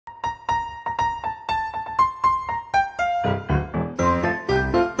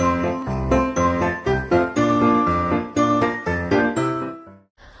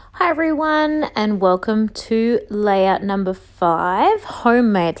everyone, and welcome to layout number 5,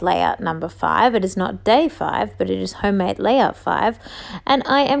 homemade layout number 5. It is not day 5, but it is homemade layout 5, and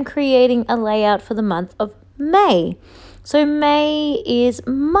I am creating a layout for the month of May. So May is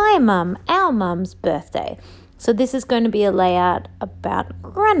my mum, our mum's birthday. So this is going to be a layout about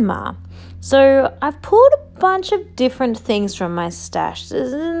grandma. So I've pulled a bunch of different things from my stash.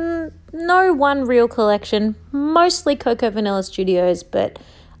 There's no one real collection, mostly Cocoa Vanilla Studios, but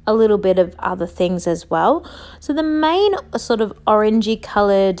a little bit of other things as well. So the main sort of orangey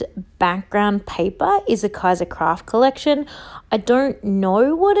coloured background paper is a Kaiser Craft collection. I don't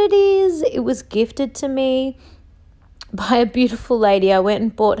know what it is. It was gifted to me by a beautiful lady. I went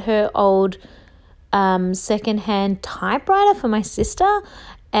and bought her old secondhand typewriter for my sister,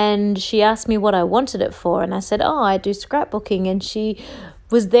 and she asked me what I wanted it for, and I said, oh, I do scrapbooking, and she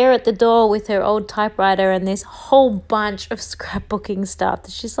was there at the door with her old typewriter and this whole bunch of scrapbooking stuff.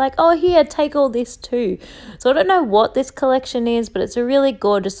 She's like, oh, here, take all this too. So I don't know what this collection is, but it's a really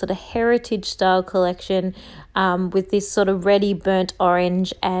gorgeous sort of heritage style collection with this sort of reddy burnt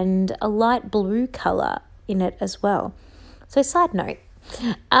orange and a light blue colour in it as well. So side note.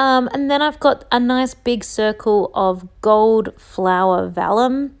 And then I've got a nice big circle of gold flower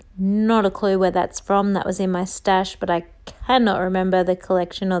vellum. Not a clue where that's from. That was in my stash, but I cannot remember the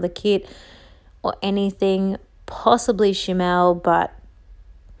collection or the kit or anything. Possibly Chimel, but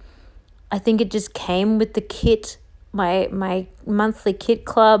I think it just came with the kit. My monthly kit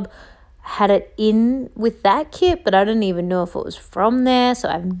club had it in with that kit, but I didn't even know if it was from there, so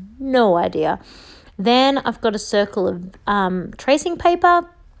I have no idea. Then I've got a circle of tracing paper,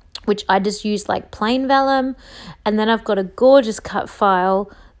 which I just use like plain vellum. And then I've got a gorgeous cut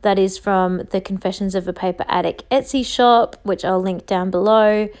file that is from the Confessions of a Paper Addict Etsy shop, which I'll link down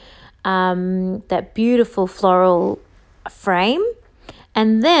below. That beautiful floral frame.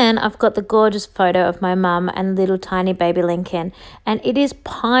 And then I've got the gorgeous photo of my mum and little tiny baby Lincoln. And it is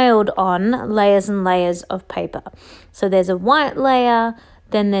piled on layers and layers of paper. So there's a white layer,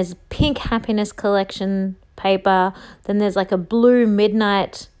 then there's pink happiness collection paper, then there's like a blue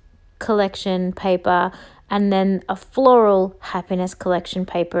midnight collection paper, and then a floral happiness collection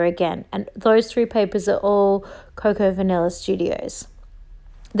paper again. And those three papers are all Cocoa Vanilla Studios.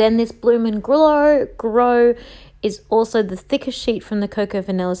 Then this Bloom and Grow is also the thicker sheet from the Cocoa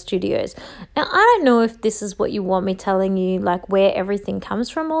Vanilla Studios. Now, I don't know if this is what you want me telling you, like where everything comes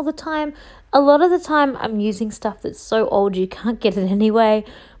from all the time. A lot of the time I'm using stuff that's so old you can't get it anyway.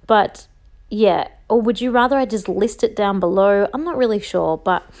 But yeah, or would you rather I just list it down below? I'm not really sure,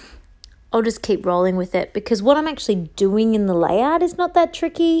 but I'll just keep rolling with it because what I'm actually doing in the layout is not that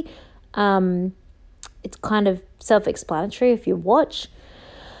tricky. It's kind of self-explanatory if you watch.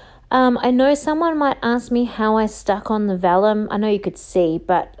 I know someone might ask me how I stuck on the vellum. I know you could see,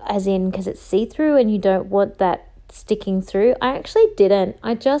 but as in because it's see-through and you don't want that sticking through. I actually didn't.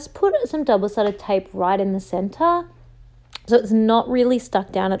 I just put some double-sided tape right in the center. So it's not really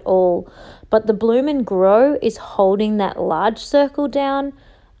stuck down at all. But the Bloom and Grow is holding that large circle down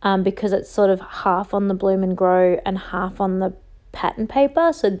because it's sort of half on the Bloom and Grow and half on the pattern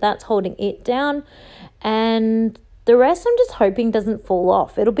paper. So that's holding it down. And the rest I'm just hoping doesn't fall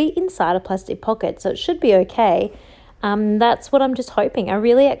off. It'll be inside a plastic pocket, so it should be okay. That's what I'm just hoping. I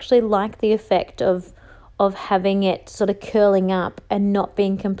really actually like the effect of having it sort of curling up and not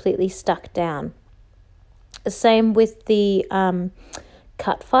being completely stuck down. Same with the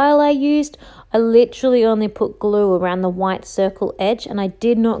cut file I used. I literally only put glue around the white circle edge and I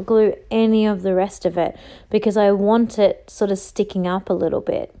did not glue any of the rest of it because I want it sort of sticking up a little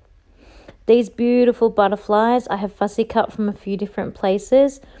bit. These beautiful butterflies I have fussy cut from a few different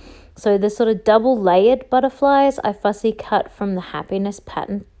places. So the sort of double layered butterflies I fussy cut from the Happiness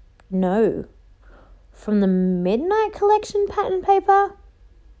pattern. No. From the Midnight Collection pattern paper?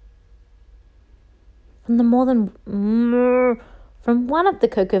 From the from one of the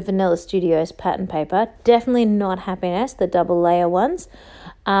Cocoa Vanilla Studios pattern paper. Definitely not Happiness, the double layer ones.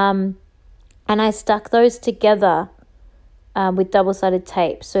 And I stuck those together with double-sided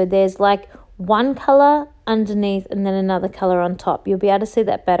tape. So there's like one colour underneath and then another colour on top. You'll be able to see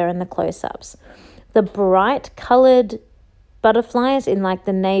that better in the close-ups. The bright coloured butterflies in like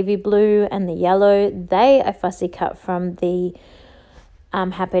the navy blue and the yellow, they I fussy cut from the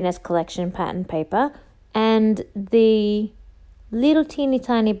Happiness Collection pattern paper. And the little teeny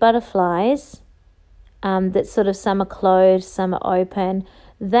tiny butterflies that sort of some are closed, some are open,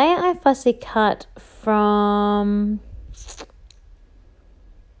 they I fussy cut from,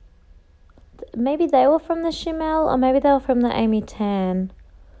 maybe they were from the Chimel or maybe they were from the Amy Tan.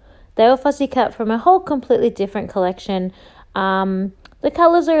 They were fussy cut from a whole completely different collection. The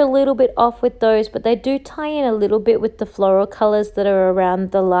colours are a little bit off with those, but they do tie in a little bit with the floral colours that are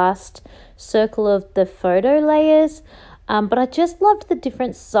around the last circle of the photo layers. But I just loved the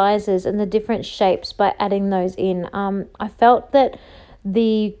different sizes and the different shapes by adding those in. I felt that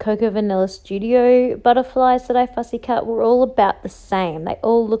the Cocoa Vanilla Studio butterflies that I fussy cut were all about the same. They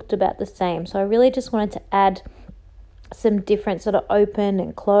all looked about the same. So I really just wanted to add some different sort of open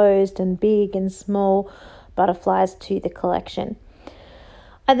and closed and big and small butterflies to the collection.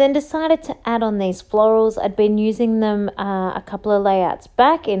 I then decided to add on these florals. I'd been using them a couple of layouts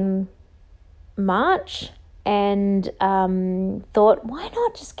back in March, and thought, why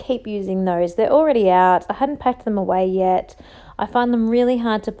not just keep using those? They're already out. I hadn't packed them away yet. I find them really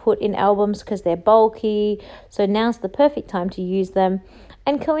hard to put in albums because they're bulky, so now's the perfect time to use them.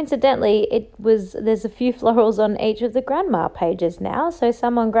 And coincidentally, there's a few florals on each of the grandma pages now, so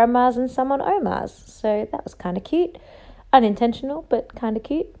some on grandma's and some on Omar's, so that was kind of cute. Unintentional, but kind of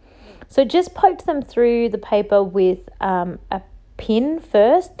cute. So just poked them through the paper with a pin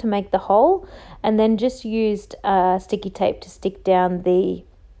first to make the hole, and then just used sticky tape to stick down the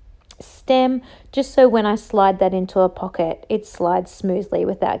stem, just so when I slide that into a pocket, it slides smoothly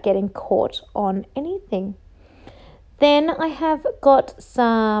without getting caught on anything. Then I have got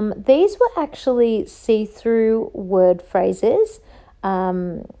these were actually see-through word phrases,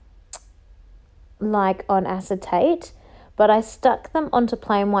 like on acetate, but I stuck them onto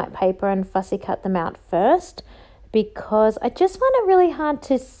plain white paper and fussy cut them out first, because I just find it really hard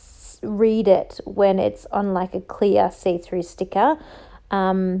to read it when it's on like a clear see-through sticker.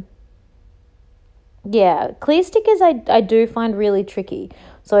 Yeah, clear stickers I do find really tricky,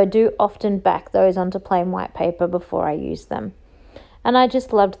 so I do often back those onto plain white paper before I use them. And I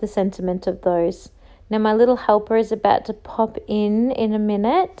just loved the sentiment of those. Now my little helper is about to pop in a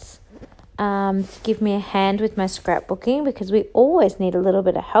minute to give me a hand with my scrapbooking, because we always need a little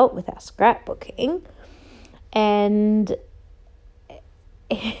bit of help with our scrapbooking. And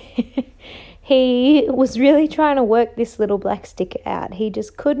he was really trying to work this little black sticker out. He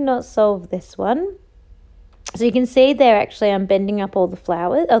just could not solve this one. So you can see there, actually, I'm bending up all the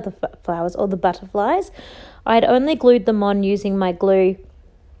flowers, or the butterflies. I had only glued them on using my glue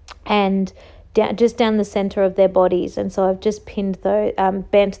and just down the center of their bodies. And so I've just bent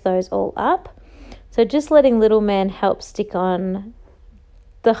those all up. So just letting little man help stick on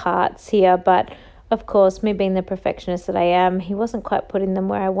the hearts here. But of course, me being the perfectionist that I am, he wasn't quite putting them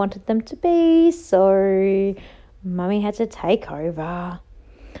where I wanted them to be. So Mummy had to take over.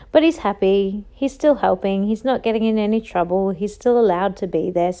 But he's happy. He's still helping. He's not getting in any trouble. He's still allowed to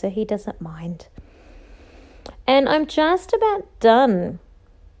be there, so he doesn't mind. And I'm just about done.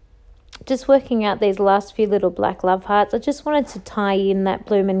 Just working out these last few little black love hearts. I just wanted to tie in that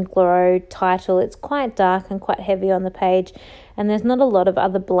Bloom and Glow title. It's quite dark and quite heavy on the page, and there's not a lot of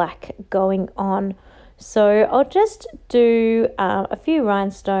other black going on. So I'll just do a few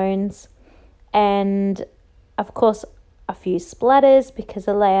rhinestones and, of course, a few splatters, because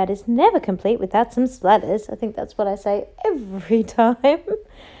a layout is never complete without some splatters. I think that's what I say every time.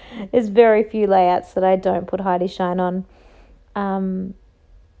 There's very few layouts that I don't put Heidi Shine on.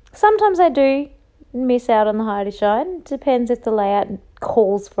 Sometimes I do miss out on the Heidi Shine. Depends if the layout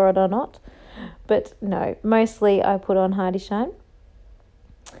calls for it or not. But no, mostly I put on Heidi Shine.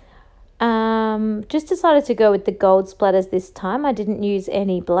 Just decided to go with the gold splatters this time. I didn't use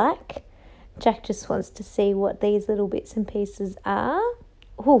any black. Jack just wants to see what these little bits and pieces are.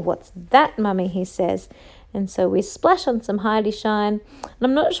 Oh, what's that, Mummy, he says. And so we splash on some Heidi Shine. And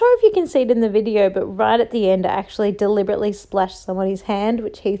I'm not sure if you can see it in the video, but right at the end, I actually deliberately splashed somebody's hand,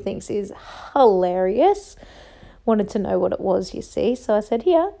 which he thinks is hilarious. Wanted to know what it was, you see. So I said,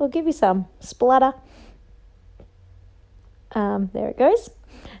 here, we'll give you some splatter. There it goes.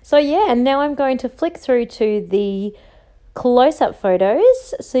 So yeah, and now I'm going to flick through to the close-up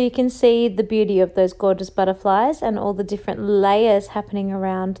photos so you can see the beauty of those gorgeous butterflies and all the different layers happening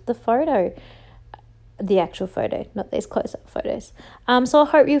around the photo, the actual photo, not these close-up photos. So I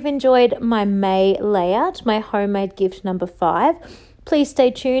hope you've enjoyed my May layout, my homemade gift number 5. Please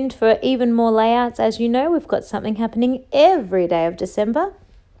stay tuned for even more layouts. As you know, we've got something happening every day of December,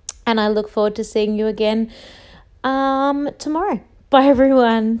 and I look forward to seeing you again tomorrow. Bye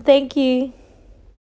everyone. Thank you.